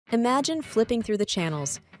Imagine flipping through the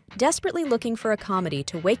channels, desperately looking for a comedy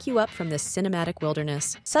to wake you up from this cinematic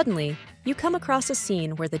wilderness. Suddenly, you come across a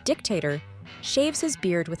scene where the dictator shaves his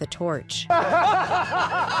beard with a torch.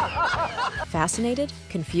 Fascinated?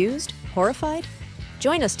 Confused? Horrified?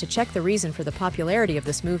 Join us to check the reason for the popularity of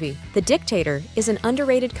this movie. The Dictator is an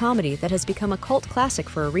underrated comedy that has become a cult classic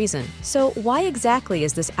for a reason. So why exactly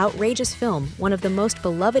is this outrageous film one of the most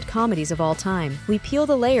beloved comedies of all time? We peel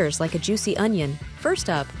the layers like a juicy onion. First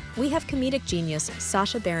up, we have comedic genius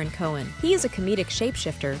Sacha Baron Cohen. He is a comedic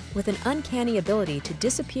shapeshifter with an uncanny ability to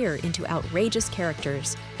disappear into outrageous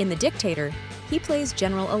characters. In The Dictator, he plays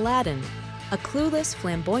General Aladdin, a clueless,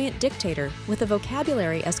 flamboyant dictator with a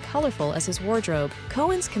vocabulary as colorful as his wardrobe.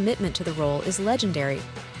 Cohen's commitment to the role is legendary,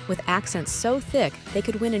 with accents so thick they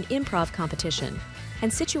could win an improv competition,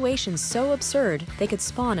 and situations so absurd they could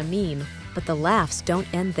spawn a meme. But the laughs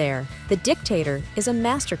don't end there. The Dictator is a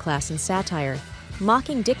masterclass in satire,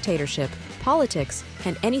 mocking dictatorship, politics,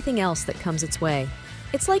 and anything else that comes its way.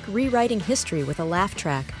 It's like rewriting history with a laugh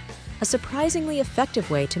track, a surprisingly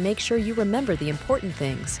effective way to make sure you remember the important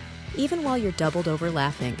things, even while you're doubled over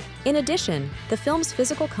laughing. In addition, the film's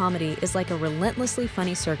physical comedy is like a relentlessly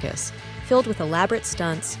funny circus, filled with elaborate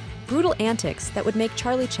stunts, brutal antics that would make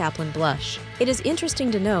Charlie Chaplin blush. It is interesting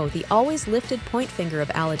to know the always lifted point finger of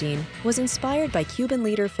Aladdin was inspired by Cuban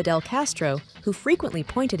leader Fidel Castro, who frequently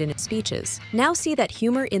pointed in his speeches. Now see that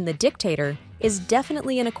humor in The Dictator is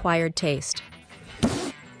definitely an acquired taste.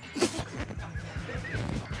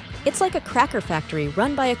 It's like a cracker factory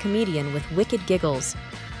run by a comedian with wicked giggles.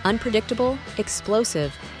 Unpredictable,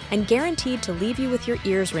 explosive, and guaranteed to leave you with your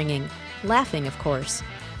ears ringing. Laughing, of course.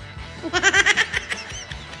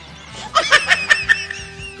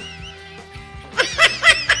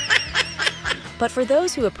 But for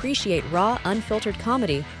those who appreciate raw, unfiltered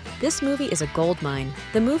comedy, this movie is a goldmine.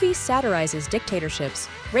 The movie satirizes dictatorships,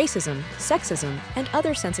 racism, sexism, and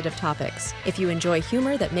other sensitive topics. If you enjoy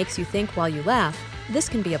humor that makes you think while you laugh, this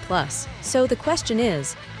can be a plus. So the question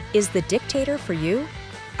is The Dictator for you?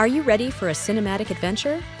 Are you ready for a cinematic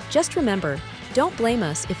adventure? Just remember, don't blame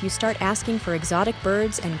us if you start asking for exotic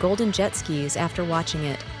birds and golden jet skis after watching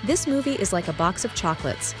it. This movie is like a box of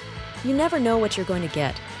chocolates. You never know what you're going to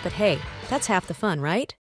get, but hey, that's half the fun, right?